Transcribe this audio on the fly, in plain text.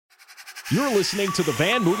You're listening to the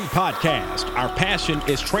Van Moody Podcast. Our passion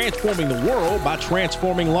is transforming the world by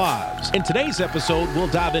transforming lives. In today's episode, we'll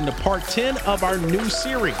dive into part 10 of our new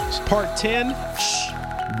series. Part 10,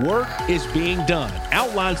 Work is Being Done,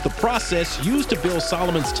 outlines the process used to build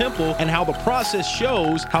Solomon's temple and how the process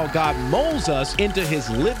shows how God molds us into his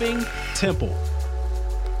living temple.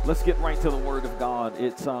 Let's get right to the Word of God.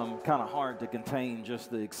 It's kind of hard to contain just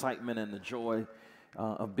the excitement and the joy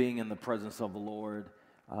of being in the presence of the Lord.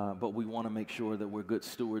 But we want to make sure that we're good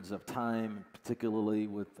stewards of time, particularly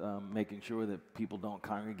with making sure that people don't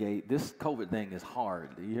congregate. This COVID thing is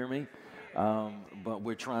hard, do you hear me? But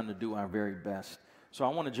we're trying to do our very best. So I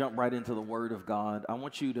want to jump right into the Word of God. I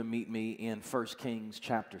want you to meet me in 1 Kings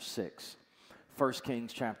chapter 6. 1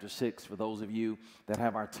 Kings chapter 6, for those of you that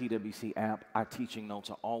have our TWC app, our teaching notes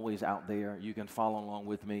are always out there. You can follow along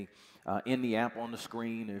with me in the app on the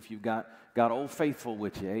screen. If you've got Old Faithful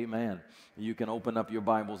with you, amen, you can open up your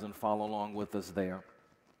Bibles and follow along with us there.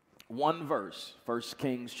 One verse, 1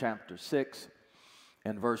 Kings chapter 6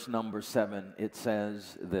 and verse number 7, it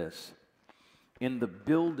says this: in the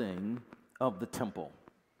building of the temple,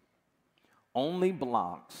 only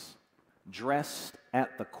blocks dressed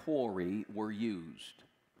at the quarry were used,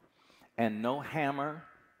 and no hammer,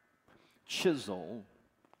 chisel,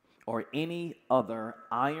 or any other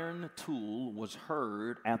iron tool was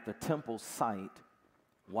heard at the temple site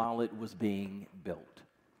while it was being built.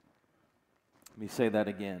 Let me say that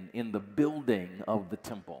again. In the building of the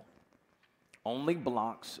temple, only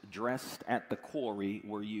blocks dressed at the quarry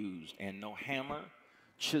were used, and no hammer,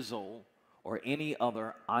 chisel, or any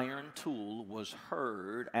other iron tool was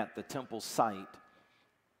heard at the temple site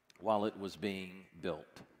while it was being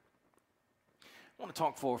built. I want to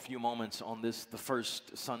talk for a few moments on this, the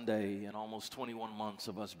first Sunday in almost 21 months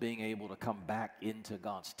of us being able to come back into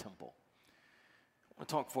God's temple. I want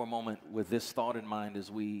to talk for a moment with this thought in mind as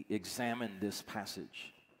we examine this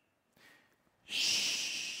passage.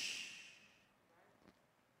 Shh.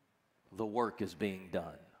 The work is being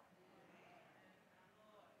done.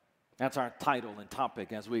 That's our title and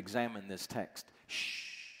topic as we examine this text. Shh.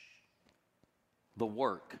 The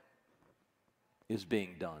work is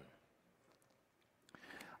being done.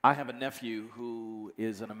 I have a nephew who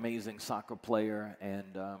is an amazing soccer player,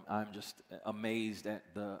 and I'm just amazed at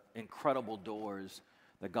the incredible doors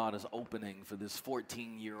that God is opening for this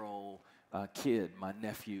 14-year-old kid, my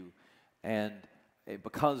nephew. And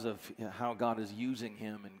because of how God is using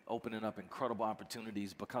him and opening up incredible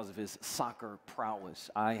opportunities because of his soccer prowess,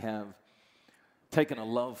 I have taken a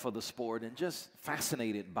love for the sport and just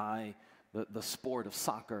fascinated by the sport of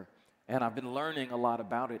soccer. And I've been learning a lot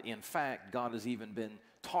about it. In fact, God has even been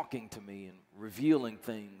talking to me and revealing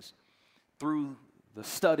things through the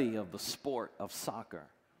study of the sport of soccer.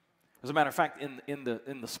 As a matter of fact, in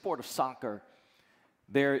the sport of soccer,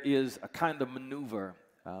 there is a kind of maneuver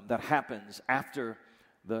that happens after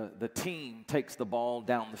the team takes the ball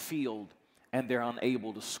down the field and they're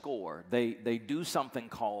unable to score. They do something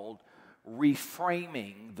called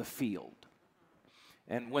reframing the field.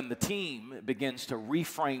 And when the team begins to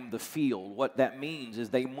reframe the field, what that means is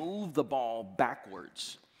they move the ball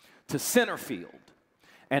backwards to center field,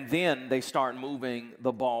 and then they start moving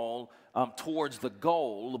the ball towards the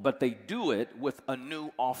goal, but they do it with a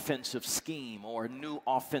new offensive scheme or a new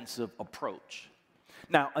offensive approach.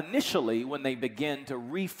 Now, initially, when they begin to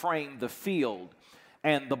reframe the field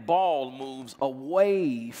and the ball moves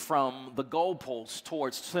away from the goalpost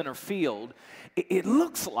towards center field, it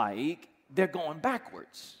looks like they're going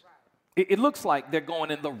backwards. It looks like they're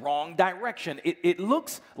going in the wrong direction. It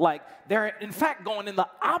looks like they're, in fact, going in the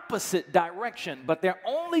opposite direction, but they're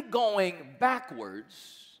only going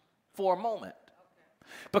backwards for a moment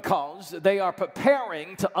because they are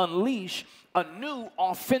preparing to unleash a new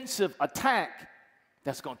offensive attack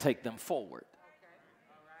that's going to take them forward.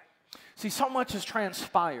 See, so much has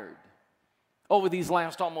transpired over these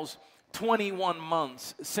last almost 21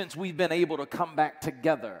 months since we've been able to come back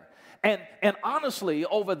together. And honestly,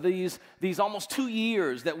 over these almost 2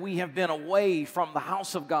 years that we have been away from the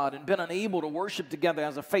house of God and been unable to worship together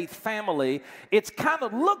as a faith family, it's kind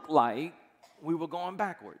of looked like we were going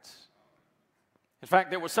backwards. In fact,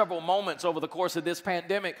 there were several moments over the course of this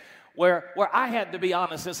pandemic where I had to be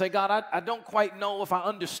honest and say, God, I don't quite know if I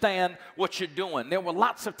understand what you're doing. There were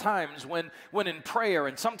lots of times when in prayer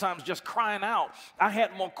and sometimes just crying out, I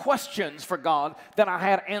had more questions for God than I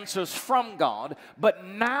had answers from God. But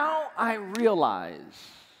now I realize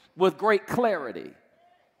with great clarity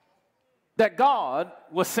that God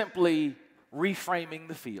was simply reframing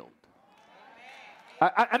the field.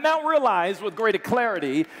 I now realize with greater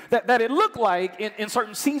clarity that it looked like in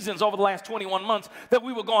certain seasons over the last 21 months that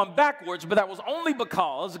we were going backwards, but that was only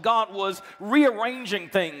because God was rearranging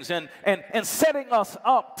things and setting us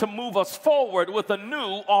up to move us forward with a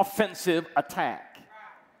new offensive attack.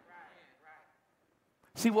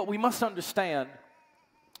 See, what we must understand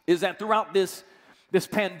is that throughout this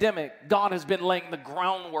pandemic, God has been laying the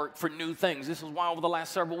groundwork for new things. This is why over the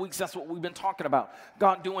last several weeks, that's what we've been talking about.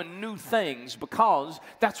 God doing new things, because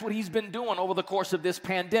that's what he's been doing over the course of this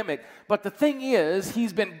pandemic. But the thing is,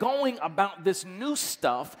 he's been going about this new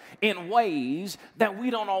stuff in ways that we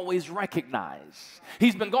don't always recognize.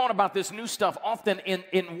 He's been going about this new stuff often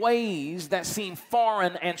in ways that seem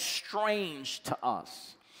foreign and strange to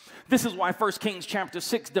us. This is why 1 Kings chapter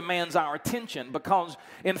 6 demands our attention, because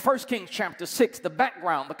in 1 Kings chapter 6, the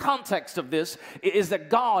background, the context of this is that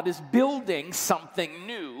God is building something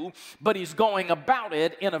new, but he's going about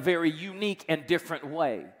it in a very unique and different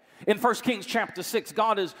way. In 1 Kings chapter 6,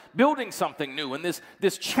 God is building something new, and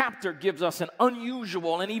this chapter gives us an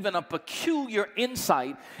unusual and even a peculiar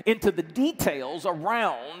insight into the details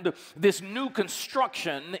around this new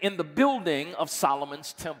construction in the building of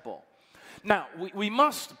Solomon's temple. Now, we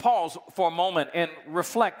must pause for a moment and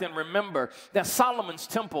reflect and remember that Solomon's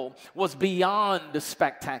temple was beyond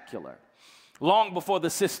spectacular. Long before the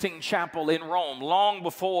Sistine Chapel in Rome, long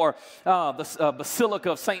before the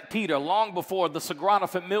Basilica of St. Peter, long before the Sagrada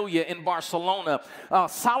Familia in Barcelona,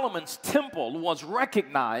 Solomon's temple was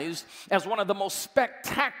recognized as one of the most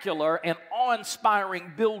spectacular and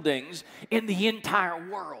awe-inspiring buildings in the entire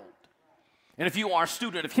world. And if you are a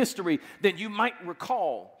student of history, then you might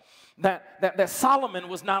recall that Solomon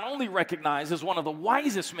was not only recognized as one of the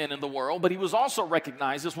wisest men in the world, but he was also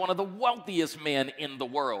recognized as one of the wealthiest men in the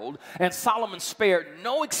world. And Solomon spared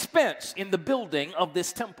no expense in the building of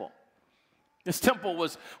this temple. This temple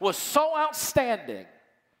was so outstanding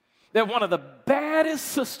that one of the baddest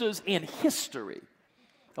sisters in history,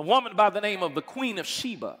 a woman by the name of the Queen of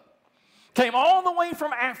Sheba, came all the way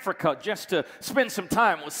from Africa just to spend some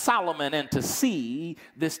time with Solomon and to see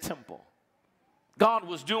this temple. God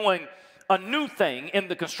was doing a new thing in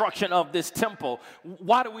the construction of this temple.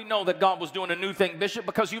 Why do we know that God was doing a new thing, Bishop?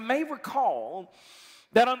 Because you may recall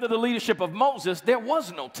that under the leadership of Moses, there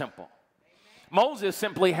was no temple. Moses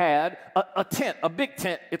simply had a tent, a big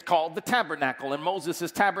tent. It's called the tabernacle. And Moses'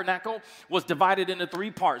 tabernacle was divided into three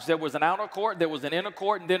parts. There was an outer court, there was an inner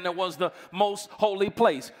court, and then there was the most holy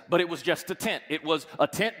place. But it was just a tent. It was a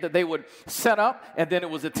tent that they would set up, and then it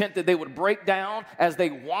was a tent that they would break down as they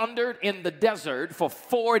wandered in the desert for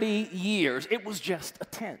 40 years. It was just a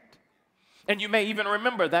tent. And you may even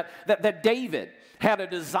remember that David had a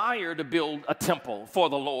desire to build a temple for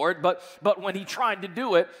the Lord, but when he tried to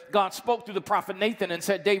do it, God spoke through the prophet Nathan and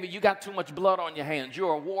said, David, you got too much blood on your hands.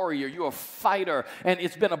 You're a warrior, you're a fighter, and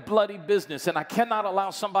it's been a bloody business, and I cannot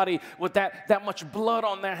allow somebody with that much blood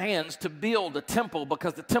on their hands to build a temple,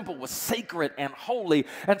 because the temple was sacred and holy.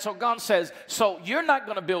 And so God says, so you're not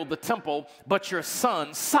going to build the temple, but your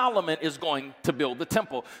son Solomon is going to build the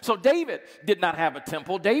temple. So David did not have a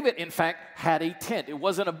temple. David, in fact, had a tent. It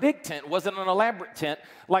wasn't a big tent, it wasn't an elaborate tent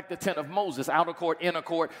like the tent of Moses, outer court, inner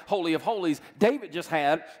court, holy of holies. David just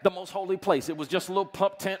had the most holy place. It was just a little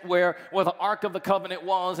pup tent where the Ark of the Covenant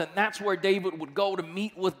was, and that's where David would go to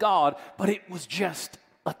meet with God, but it was just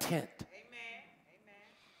a tent. Amen.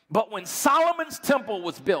 But when Solomon's temple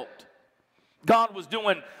was built, God was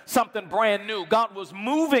doing something brand new. God was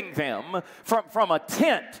moving them from a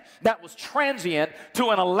tent that was transient to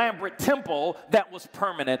an elaborate temple that was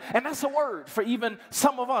permanent. And that's a word for even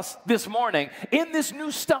some of us this morning. In this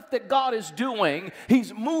new stuff that God is doing,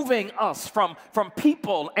 he's moving us from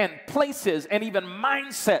people and places and even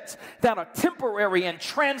mindsets that are temporary and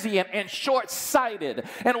transient and short-sighted.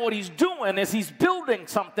 And what he's doing is he's building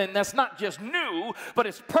something that's not just new, but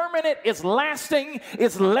it's permanent, it's lasting,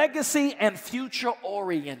 it's legacy and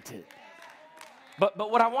future-oriented.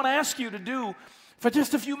 But what I want to ask you to do for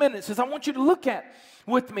just a few minutes is I want you to look at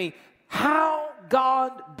with me how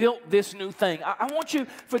God built this new thing. I want you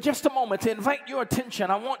for just a moment to invite your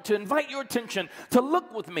attention. I want to invite your attention to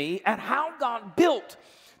look with me at how God built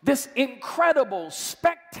this incredible,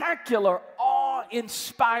 spectacular,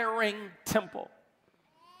 awe-inspiring temple.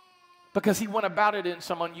 Because he went about it in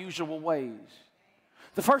some unusual ways.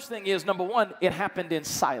 The first thing is, number one, it happened in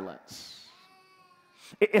silence.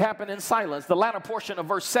 It happened in silence. The latter portion of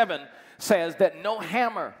verse 7 says that no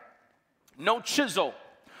hammer, no chisel,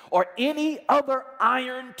 or any other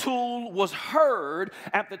iron tool was heard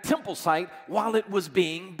at the temple site while it was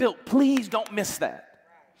being built. Please don't miss that.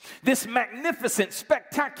 This magnificent,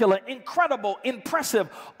 spectacular, incredible, impressive,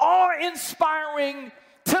 awe-inspiring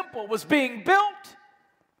temple was being built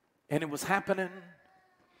And it was happening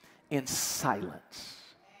in silence.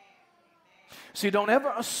 See, don't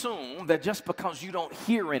ever assume that just because you don't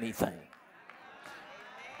hear anything,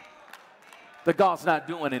 that God's not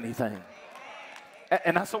doing anything.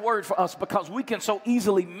 And that's a word for us, because we can so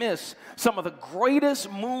easily miss some of the greatest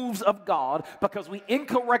moves of God because we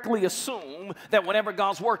incorrectly assume that whenever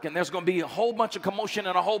God's working, there's going to be a whole bunch of commotion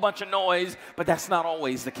and a whole bunch of noise, but that's not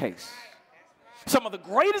always the case. Some of the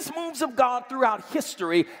greatest moves of God throughout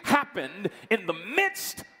history happened in the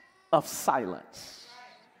midst of silence.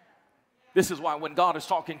 This is why when God is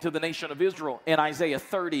talking to the nation of Israel in Isaiah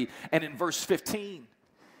 30 and in verse 15,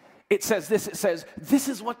 it says this, this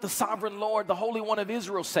is what the sovereign Lord, the Holy One of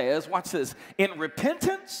Israel says. Watch this. In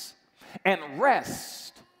repentance and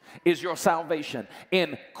rest is your salvation.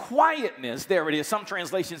 In quietness, there it is. Some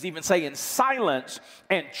translations even say in silence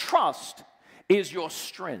and trust is your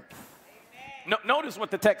strength. No, notice what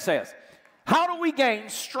the text says. How do we gain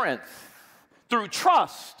strength? Through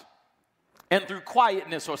trust and through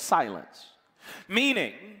quietness or silence.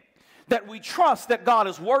 Meaning that we trust that God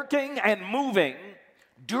is working and moving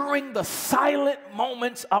during the silent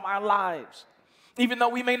moments of our lives. Even though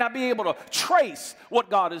we may not be able to trace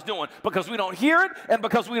what God is doing, because we don't hear it and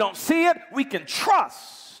because we don't see it, we can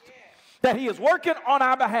trust that He is working on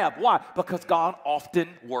our behalf. Why? Because God often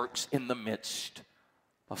works in the midst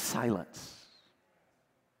of silence.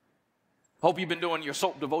 Hope you've been doing your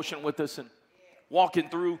soap devotion with us and walking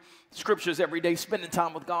through scriptures every day, spending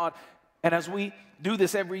time with God. And as we do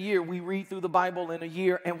this every year, we read through the Bible in a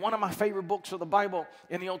year. And one of my favorite books of the Bible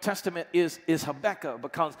in the Old Testament is Habakkuk,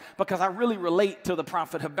 because I really relate to the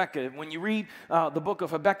prophet Habakkuk. When you read the book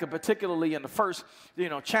of Habakkuk, particularly in the first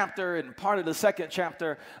chapter and part of the second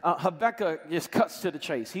chapter, Habakkuk just cuts to the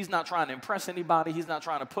chase. He's not trying to impress anybody. He's not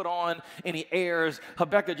trying to put on any airs.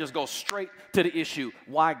 Habakkuk just goes straight to the issue.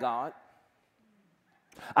 Why, God?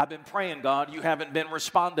 I've been praying, God. You haven't been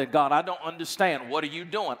responding. God, I don't understand. What are you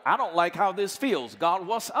doing? I don't like how this feels. God,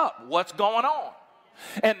 what's up? What's going on?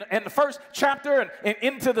 And the first chapter and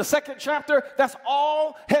into the second chapter, that's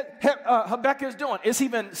all Habakkuk is doing. It's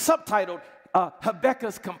even subtitled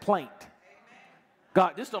Habakkuk's Complaint.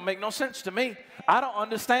 God, this don't make no sense to me. I don't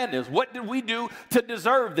understand this. What did we do to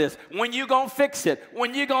deserve this? When you gonna fix it?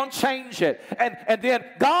 When you gonna change it? And then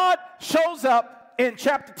God shows up in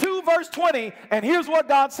chapter 2, verse 20, and here's what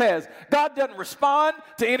God says. God doesn't respond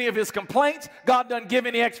to any of his complaints. God doesn't give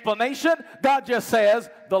any explanation. God just says,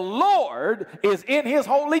 the Lord is in his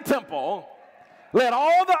holy temple. Let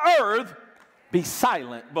all the earth be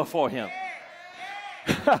silent before him.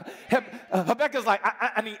 Habakkuk's like,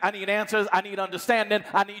 I need answers. I need understanding.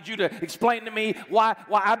 I need you to explain to me why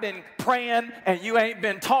I've been praying and you ain't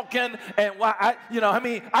been talking, and why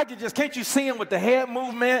can't you see him with the head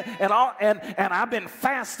movement and all, and I've been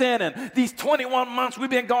fasting, and these 21 months we've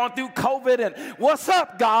been going through COVID, and what's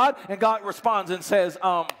up, God? And God responds and says,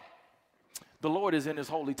 the Lord is in his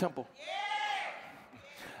holy temple.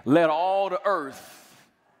 Let all the earth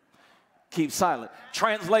keep silent.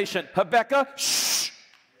 Translation, Habakkuk, shh.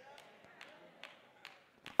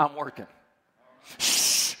 I'm working.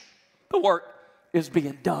 Shh. The work is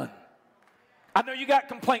being done. I know you got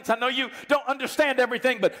complaints. I know you don't understand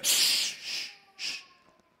everything, but shh, shh, shh.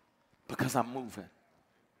 Because I'm moving.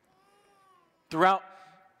 Throughout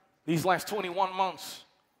these last 21 months,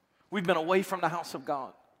 we've been away from the house of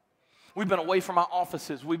God. We've been away from our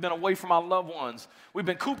offices. We've been away from our loved ones. We've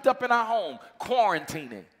been cooped up in our home,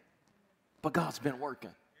 quarantining. But God's been working.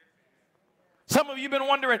 Some of you have been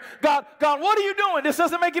wondering, God, what are you doing? This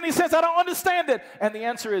doesn't make any sense. I don't understand it. And the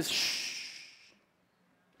answer is, shh.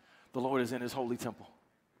 The Lord is in his holy temple.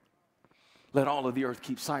 Let all of the earth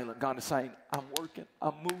keep silent. God is saying, I'm working.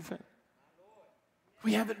 I'm moving.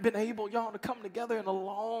 We haven't been able, y'all, to come together in a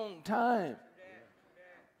long time.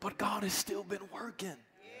 But God has still been working.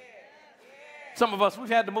 Some of us, we've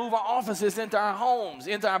had to move our offices into our homes,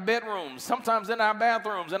 into our bedrooms, sometimes in our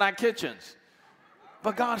bathrooms, in our kitchens.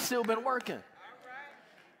 But God's still been working.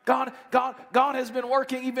 God has been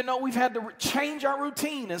working even though we've had to change our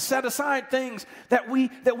routine and set aside things that we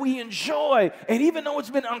enjoy. And even though it's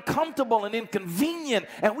been uncomfortable and inconvenient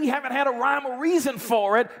and we haven't had a rhyme or reason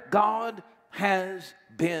for it, God has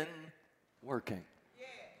been working.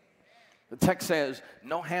 The text says,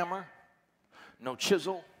 no hammer, no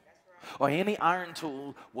chisel, or any iron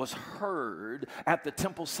tool was heard at the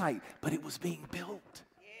temple site, but it was being built.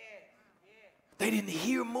 They didn't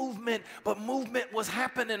hear movement, but movement was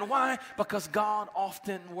happening. Why? Because God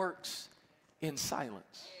often works in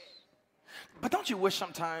silence. But don't you wish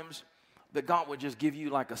sometimes that God would just give you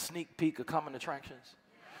like a sneak peek of coming attractions?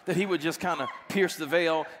 that he would just kind of pierce the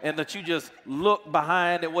veil and that you just look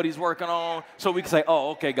behind at what he's working on so we can say,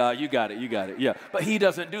 oh, okay, God, you got it, yeah. But he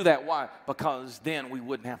doesn't do that. Why? Because then we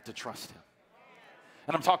wouldn't have to trust him.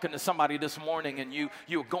 And I'm talking to somebody this morning, and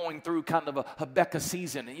you're going through kind of a Habakkuk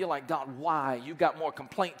season, and you're like, God, why? You got more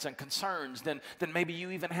complaints and concerns than maybe you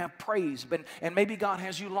even have praise. And maybe God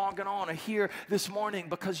has you logging on or here this morning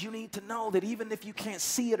because you need to know that even if you can't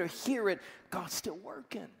see it or hear it, God's still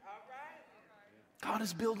working. God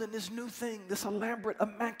is building this new thing, this elaborate,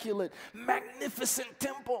 immaculate, magnificent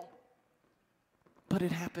temple. But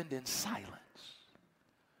it happened in silence.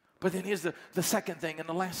 But then here's the second thing and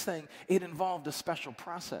the last thing. It involved a special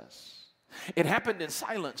process. It happened in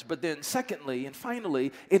silence, but then secondly and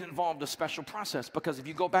finally, it involved a special process. Because if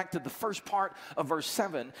you go back to the first part of verse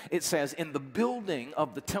 7, it says, in the building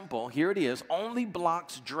of the temple, here it is, only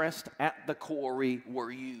blocks dressed at the quarry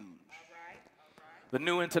were used. The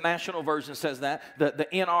New International Version says that. The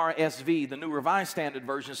NRSV, the New Revised Standard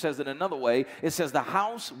Version, says it another way. It says the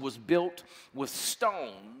house was built with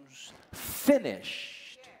stones finished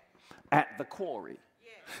at the quarry.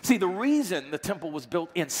 See, the reason the temple was built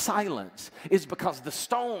in silence is because the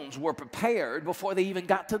stones were prepared before they even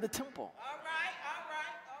got to the temple.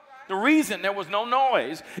 The reason there was no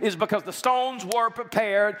noise is because the stones were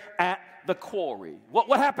prepared at the quarry.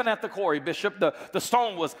 What happened at the quarry, Bishop? The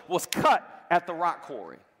stone was cut at the rock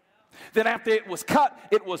quarry. Then after it was cut,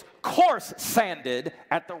 it was coarse sanded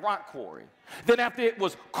at the rock quarry. Then after it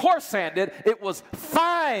was coarse sanded, it was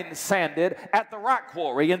fine sanded at the rock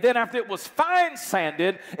quarry. And then after it was fine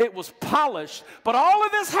sanded, it was polished. But all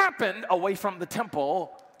of this happened away from the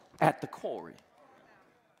temple at the quarry.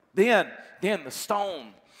 Then the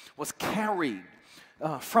stone was carried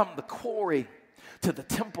from the quarry to the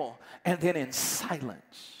temple, and then in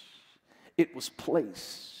silence, it was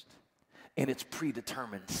placed in its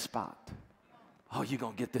predetermined spot. Oh, you're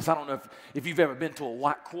going to get this. I don't know if you've ever been to a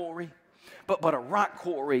rock quarry. But a rock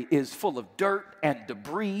quarry is full of dirt and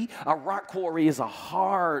debris. A rock quarry is a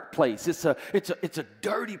hard place. It's a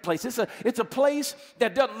dirty place. It's a place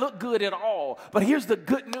that doesn't look good at all. But here's the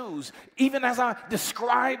good news. Even as I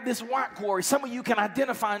describe this rock quarry, some of you can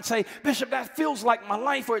identify and say, Bishop, that feels like my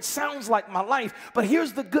life, or it sounds like my life. But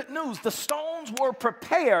here's the good news. The stones were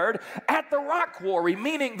prepared at the rock quarry,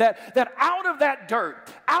 meaning that out of that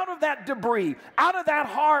dirt, out of that debris, out of that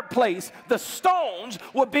hard place, the stones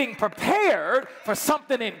were being prepared for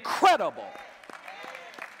something incredible.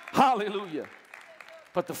 Hallelujah.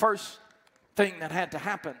 But the first thing that had to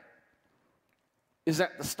happen is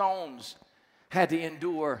that the stones had to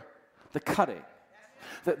endure the cutting.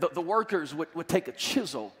 The workers would take a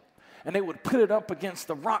chisel and they would put it up against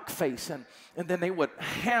the rock face, and then they would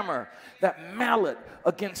hammer that mallet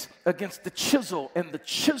against the chisel, and the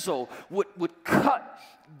chisel would cut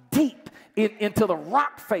deep into the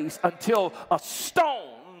rock face until a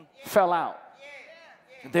stone fell out.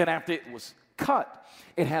 And then after it was cut,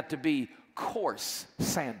 it had to be coarse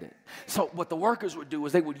sanded. So what the workers would do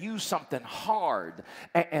is they would use something hard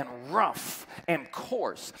and rough and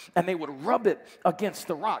coarse, and they would rub it against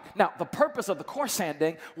the rock. Now, the purpose of the coarse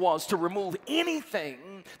sanding was to remove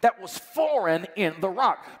anything that was foreign in the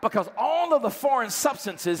rock, because all of the foreign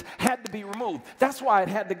substances had to be removed. That's why it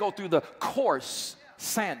had to go through the coarse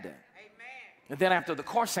sanding. And then after the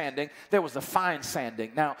coarse sanding, there was the fine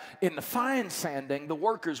sanding. Now, in the fine sanding, the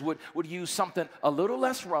workers would use something a little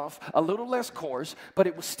less rough, a little less coarse, but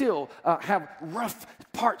it would still have rough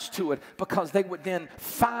parts to it, because they would then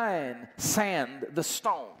fine sand the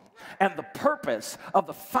stone. And the purpose of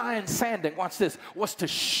the fine sanding, watch this, was to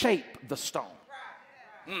shape the stone.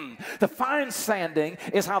 The fine sanding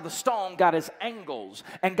is how the stone got its angles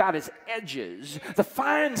and got its edges. The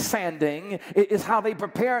fine sanding is how they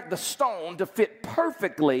prepared the stone to fit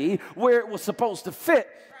perfectly where it was supposed to fit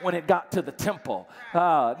when it got to the temple.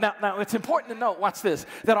 Now it's important to note, watch this,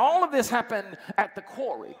 that all of this happened at the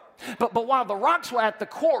quarry. But while the rocks were at the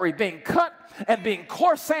quarry being cut and being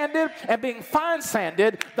coarse sanded and being fine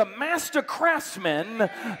sanded, the master craftsman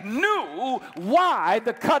knew why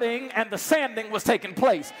the cutting and the sanding was taking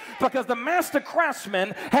place. Because the master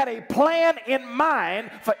craftsman had a plan in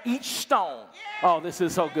mind for each stone. Oh, this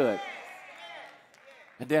is so good.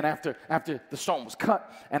 And then after the stone was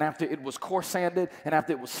cut, and after it was coarse sanded, and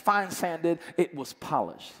after it was fine sanded, it was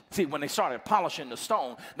polished. See, when they started polishing the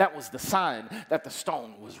stone, that was the sign that the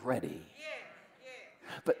stone was ready.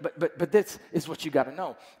 But this is what you got to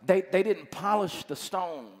know. They didn't polish the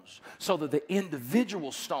stones so that the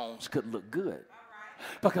individual stones could look good.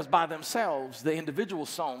 Because by themselves, the individual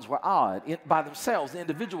stones were odd. By themselves, the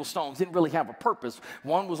individual stones didn't really have a purpose.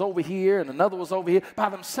 One was over here and another was over here. By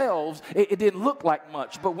themselves, it didn't look like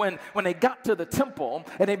much. But when they got to the temple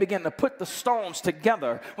and they began to put the stones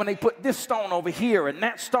together, when they put this stone over here and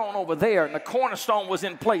that stone over there, and the cornerstone was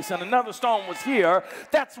in place and another stone was here,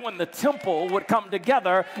 that's when the temple would come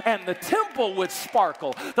together and the temple would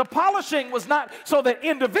sparkle. The polishing was not so that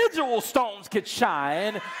individual stones could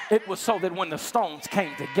shine. It was so that when the stones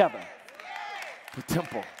came together, the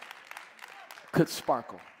temple could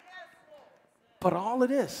sparkle. But all of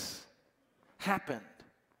this happened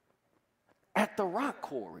at the rock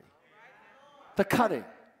quarry. The cutting,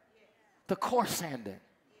 the coarse sanding,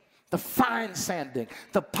 the fine sanding,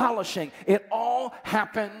 the polishing, it all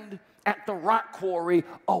happened at the rock quarry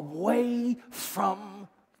away from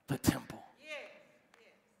the temple.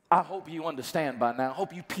 I hope you understand by now. I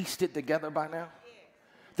hope you pieced it together by now.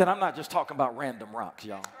 That I'm not just talking about random rocks,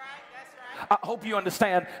 y'all. I hope you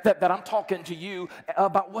understand that I'm talking to you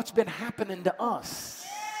about what's been happening to us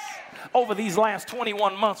over these last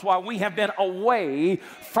 21 months while we have been away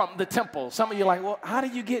from the temple. Some of you are like, well, how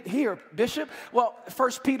did you get here, Bishop? Well,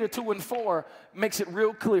 1 Peter 2:4 makes it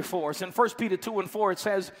real clear for us. In 1 Peter 2:4 it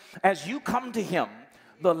says, as you come to him,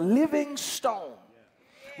 the living stone,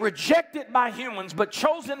 rejected by humans but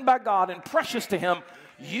chosen by God and precious to him,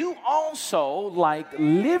 you also, like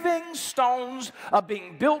living stones, are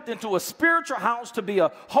being built into a spiritual house to be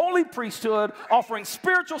a holy priesthood, offering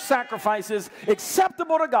spiritual sacrifices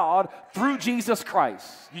acceptable to God through Jesus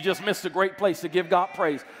Christ. You just missed a great place to give God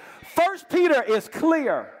praise. 1 Peter is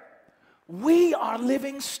clear. We are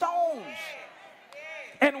living stones.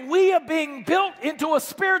 And we are being built into a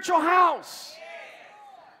spiritual house.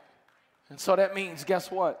 And so that means,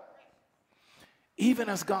 guess what? Even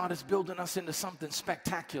as God is building us into something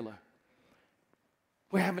spectacular,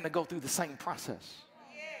 we're having to go through the same process.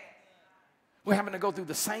 We're having to go through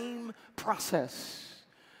the same process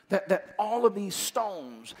that all of these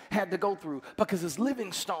stones had to go through. Because as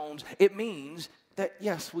living stones, it means that,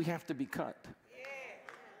 yes, we have to be cut.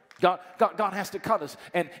 God has to cut us,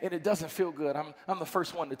 and it doesn't feel good. I'm the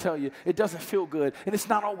first one to tell you, it doesn't feel good, and it's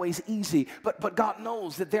not always easy, but God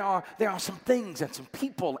knows that there are some things and some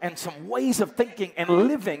people and some ways of thinking and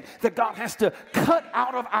living that God has to cut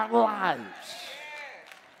out of our lives.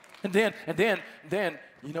 And then,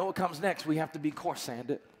 you know what comes next? We have to be coarse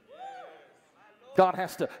sanded. God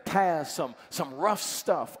has to pass some rough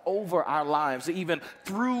stuff over our lives, even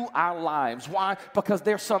through our lives. Why? Because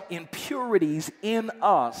there's some impurities in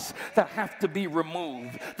us that have to be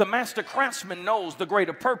removed. The master craftsman knows the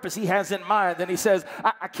greater purpose he has in mind, and he says,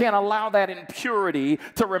 I can't allow that impurity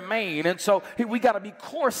to remain. And so we got to be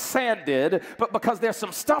coarse sanded, but because there's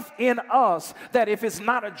some stuff in us that if it's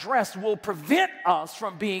not addressed will prevent us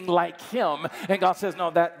from being like him. And God says,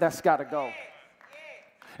 no, that's got to go.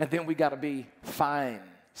 And then we got to be fine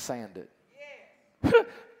sanded.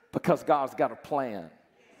 Because God's got a plan.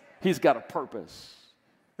 He's got a purpose.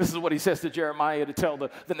 This is what he says to Jeremiah to tell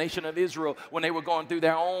the nation of Israel when they were going through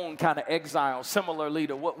their own kind of exile, similarly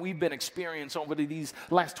to what we've been experiencing over these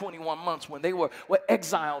last 21 months when they were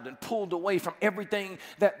exiled and pulled away from everything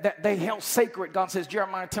that they held sacred. God says,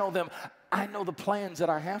 Jeremiah, tell them, I know the plans that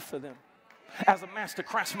I have for them. As a master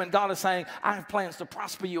craftsman, God is saying, I have plans to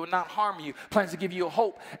prosper you and not harm you, plans to give you a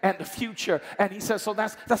hope and a future. And he says, so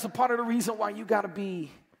that's a part of the reason why you got to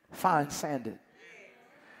be fine sanded.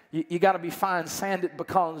 You got to be fine sanded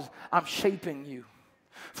because I'm shaping you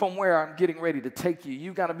from where I'm getting ready to take you.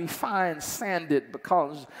 You got to be fine sanded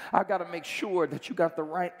because I've got to make sure that you got the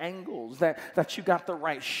right angles, that you got the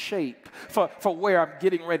right shape for where I'm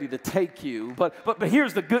getting ready to take you. But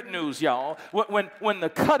here's the good news, y'all. When the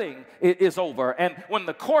cutting is over and when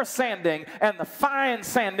the coarse sanding and the fine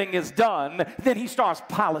sanding is done, then he starts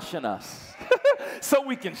polishing us. So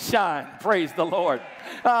we can shine. Praise the Lord.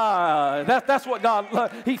 That's what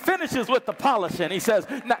God, he finishes with the polishing. He says,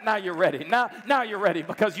 now you're ready. Now you're ready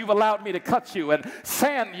because you've allowed me to cut you and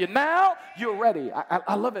sand you. Now you're ready.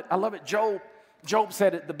 I love it. I love it. Job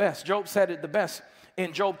said it the best. Job said it the best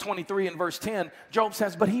in Job 23 and verse 10. Job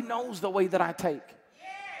says, but he knows the way that I take.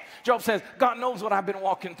 Job says, God knows what I've been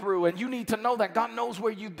walking through, and you need to know that. God knows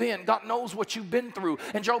where you've been. God knows what you've been through.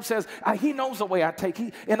 And Job says, he knows the way I take.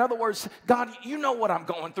 In other words, God, you know what I'm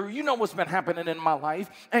going through. You know what's been happening in my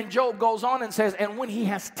life. And Job goes on and says, and when he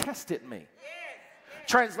has tested me.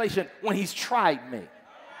 Translation, when he's tried me.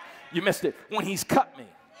 You missed it. When he's cut me.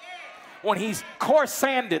 When he's coarse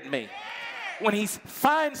sanded me. When he's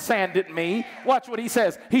fine sanded me. Watch what he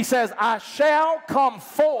says. He says, I shall come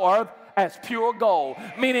forth as pure gold.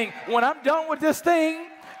 Meaning, when I'm done with this thing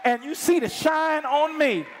and you see the shine on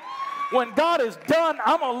me, When God is done,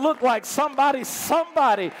 I'm going to look like somebody.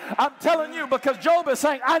 I'm telling you, because Job is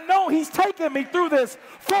saying, I know he's taking me through this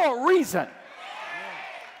for a reason.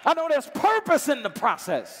 I know there's purpose in the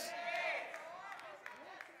process.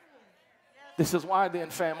 This is why then,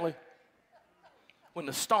 family, when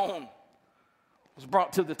the stone was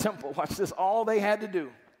brought to the temple, watch this, all they had to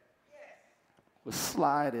do was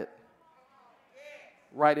slide it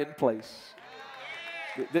right in place.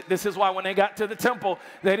 This is why when they got to the temple,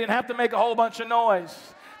 they didn't have to make a whole bunch of noise.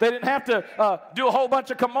 They didn't have to do a whole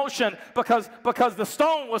bunch of commotion because the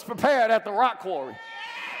stone was prepared at the rock quarry.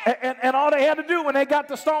 And all they had to do when they got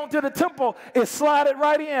the stone to the temple is slide it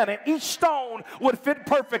right in, and each stone would fit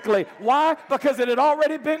perfectly. Why? Because it had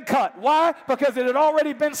already been cut. Why? Because it had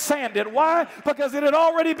already been sanded. Why? Because it had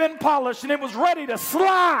already been polished, and it was ready to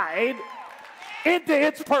slide into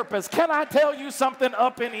its purpose. Can I tell you something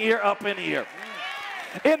up in here?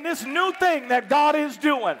 In this new thing that God is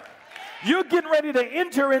doing, you're getting ready to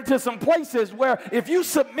enter into some places where if you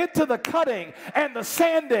submit to the cutting and the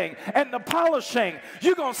sanding and the polishing,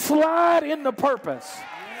 you're going to slide into purpose.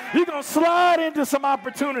 You're going to slide into some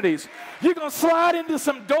opportunities. You're going to slide into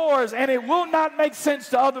some doors, and it will not make sense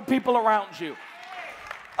to other people around you.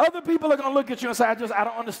 Other people are going to look at you and say, I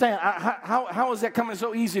don't understand. How is that coming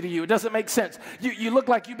so easy to you? It doesn't make sense. You look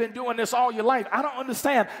like you've been doing this all your life. I don't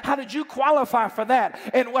understand. How did you qualify for that?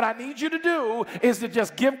 And what I need you to do is to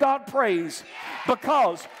just give God praise,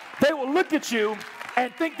 because they will look at you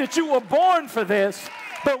and think that you were born for this,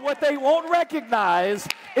 but what they won't recognize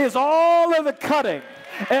is all of the cutting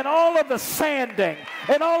and all of the sanding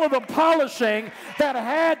and all of the polishing that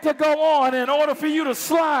had to go on in order for you to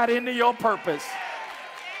slide into your purpose.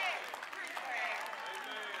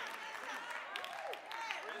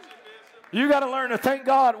 You got to learn to thank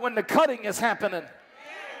God when the cutting is happening.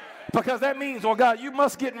 Because that means, well, God, you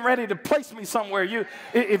must getting ready to place me somewhere.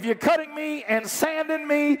 If you're cutting me and sanding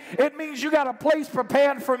me, it means you got a place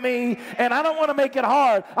prepared for me, and I don't want to make it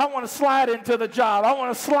hard. I want to slide into the job. I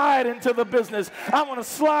want to slide into the business. I want to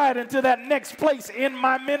slide into that next place in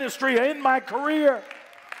my ministry or in my career.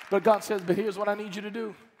 But God says, but here's what I need you to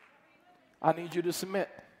do. I need you to submit.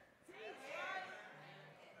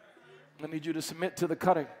 I need you to submit to the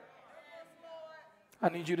cutting. I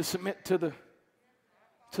need you to submit to the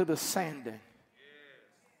sanding.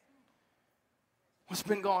 What's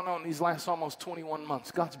been going on these last almost 21 months?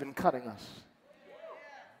 God's been cutting us.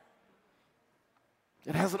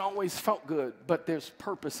 It hasn't always felt good, but there's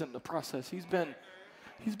purpose in the process. He's been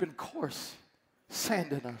coarse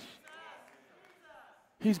sanding us.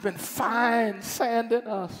 He's been fine sanding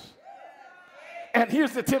us. And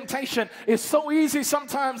here's the temptation. It's so easy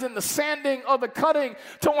sometimes in the sanding or the cutting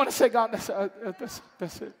to want to say, God, that's it.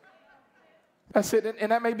 That's it.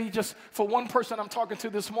 And that may be just for one person I'm talking to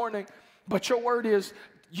this morning. But your word is,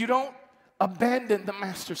 you don't abandon the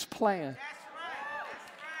master's plan.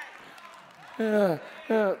 A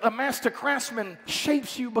master craftsman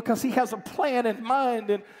shapes you because he has a plan in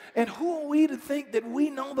mind. And who are we to think that we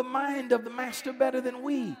know the mind of the master better than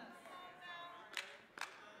we?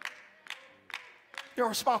 Your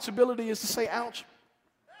responsibility is to say, ouch,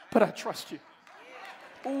 but I trust you.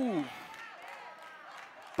 Ooh,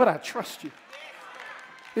 but I trust you.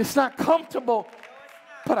 It's not comfortable,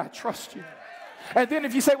 but I trust you. And then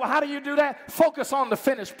if you say, well, how do you do that? Focus on the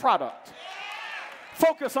finished product.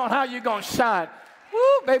 Focus on how you're going to shine.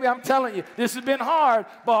 Woo, baby, I'm telling you, this has been hard,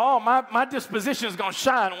 but my disposition is going to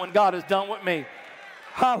shine when God is done with me.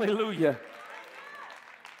 Hallelujah.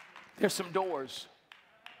 There's some doors.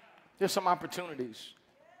 There's some opportunities.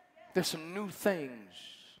 There's some new things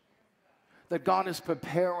that God is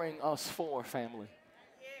preparing us for, family.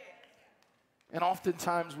 And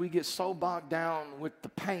oftentimes we get so bogged down with the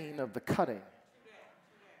pain of the cutting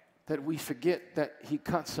that we forget that he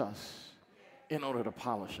cuts us in order to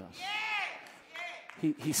polish us.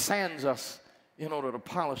 He sands us in order to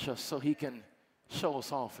polish us so he can show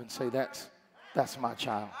us off and say, that's my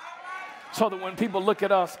child. So that when people look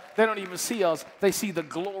at us, they don't even see us. They see the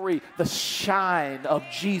glory, the shine of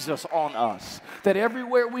Jesus on us. That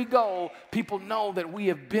everywhere we go, people know that we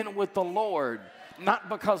have been with the Lord, not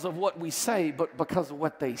because of what we say, but because of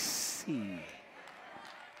what they see.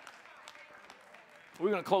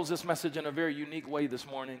 We're going to close this message in a very unique way this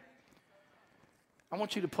morning. I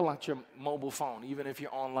want you to pull out your mobile phone, even if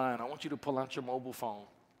you're online. I want you to pull out your mobile phone.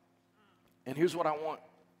 And here's what I want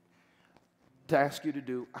to ask you to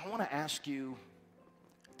do. I want to ask you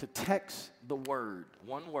to text the word,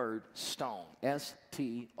 one word, stone,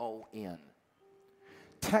 S-T-O-N.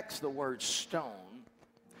 Text the word stone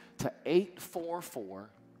to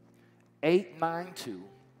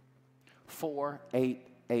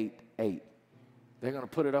 844-892-4888. They're going to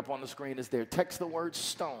put it up on the screen. It's there. Text the word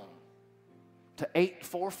STONE to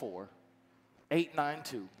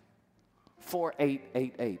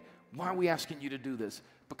 844-892-4888. Why are we asking you to do this?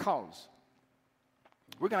 Because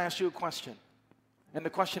we're going to ask you a question. And the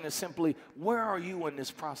question is simply, where are you in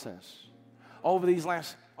this process? Over these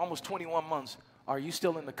last almost 21 months, are you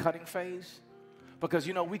still in the cutting phase? Because,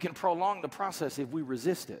 you know, we can prolong the process if we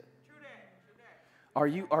resist it. Are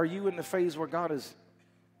you in the phase where God is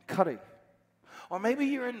cutting? Or maybe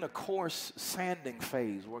you're in the coarse sanding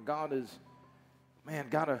phase where God is, man,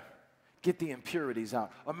 got to get the impurities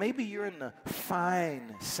out. Or maybe you're in the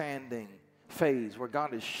fine sanding phase where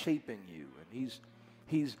God is shaping you and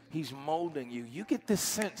He's molding you. You get this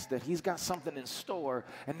sense that He's got something in store,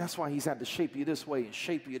 and that's why He's had to shape you this way and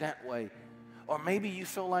shape you that way. Or maybe you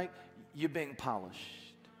feel like you're being polished.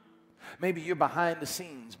 Maybe you're behind the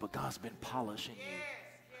scenes, but God's been polishing you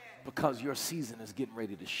because your season is getting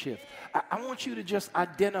ready to shift. I want you to just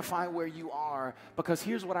identify where you are, because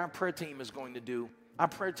here's what our prayer team is going to do. Our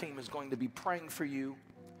prayer team is going to be praying for you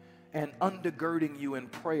and undergirding you in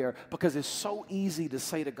prayer, because it's so easy to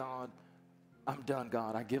say to God, I'm done,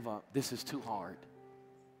 God. I give up. This is too hard.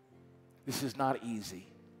 This is not easy.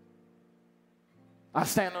 I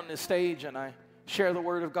stand on this stage and I share the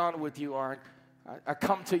word of God with you, or I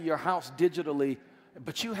come to your house digitally,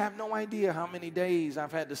 but you have no idea how many days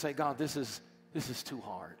I've had to say, God, this is too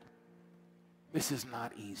hard. This is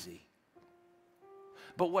not easy.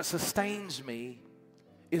 But what sustains me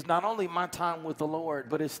is not only my time with the Lord,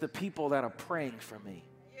 but it's the people that are praying for me.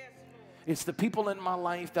 It's the people in my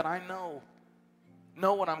life that I know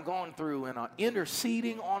what I'm going through and are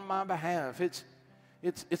interceding on my behalf. It's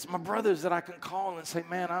my brothers that I can call and say,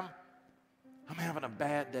 man, I'm having a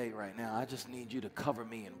bad day right now. I just need you to cover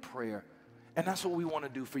me in prayer. And that's what we want to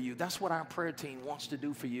do for you. That's what our prayer team wants to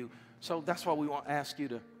do for you. So that's why we want to ask you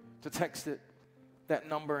to text that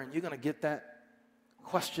number, and you're going to get that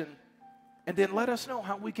question. And then let us know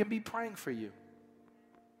how we can be praying for you.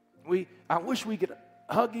 I wish we could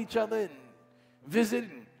hug each other and visit,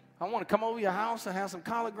 and I want to come over your house and have some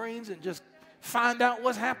collard greens and just find out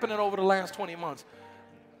what's happening over the last 20 months.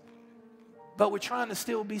 But we're trying to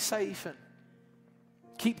still be safe and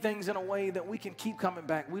keep things in a way that we can keep coming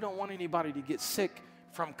back. We don't want anybody to get sick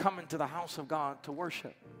from coming to the house of God to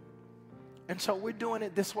worship. And so we're doing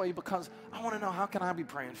it this way because I want to know, how can I be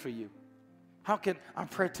praying for you? How can our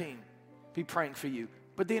prayer team be praying for you?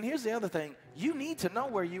 But then here's the other thing. You need to know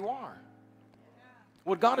where you are.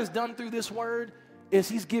 What God has done through this word is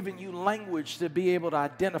He's given you language to be able to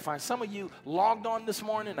identify. Some of you logged on this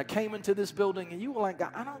morning, I came into this building, and you were like,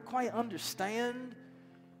 God, I don't quite understand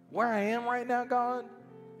where I am right now, God.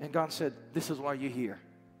 And God said, this is why you're here,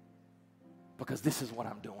 because this is what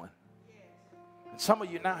I'm doing. And some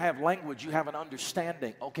of you now have language. You have an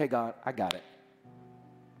understanding. Okay, God, I got it.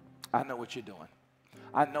 I know what you're doing.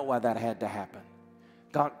 I know why that had to happen.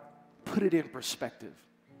 God, put it in perspective,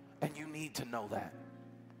 and you need to know that.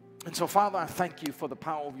 And so, Father, I thank you for the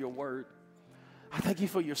power of your word. I thank you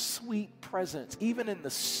for your sweet presence, even in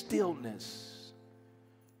the stillness.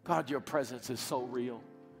 God, your presence is so real.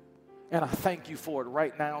 And I thank you for it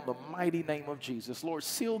right now in the mighty name of Jesus. Lord,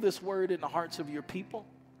 seal this word in the hearts of your people.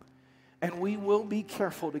 And we will be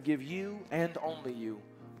careful to give you and only you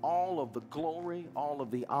all of the glory, all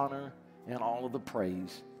of the honor, and all of the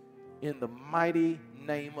praise. In the mighty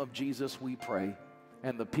name of Jesus we pray.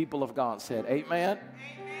 And the people of God said, amen.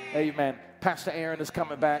 Amen. Pastor Aaron is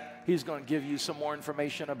coming back. He's going to give you some more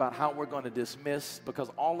information about how we're going to dismiss, because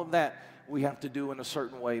all of that we have to do in a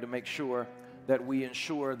certain way to make sure that we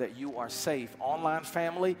ensure that you are safe. Online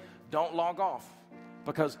family, don't log off,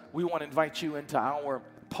 because we want to invite you into our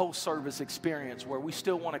post-service experience where we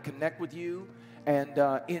still want to connect with you and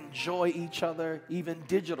enjoy each other, even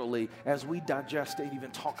digitally, as we digest and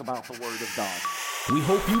even talk about the Word of God. We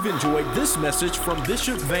hope you've enjoyed this message from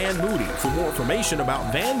Bishop Van Moody. For more information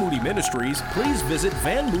about Van Moody Ministries, please visit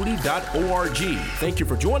vanmoody.org. Thank you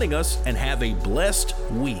for joining us, and have a blessed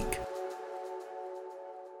week.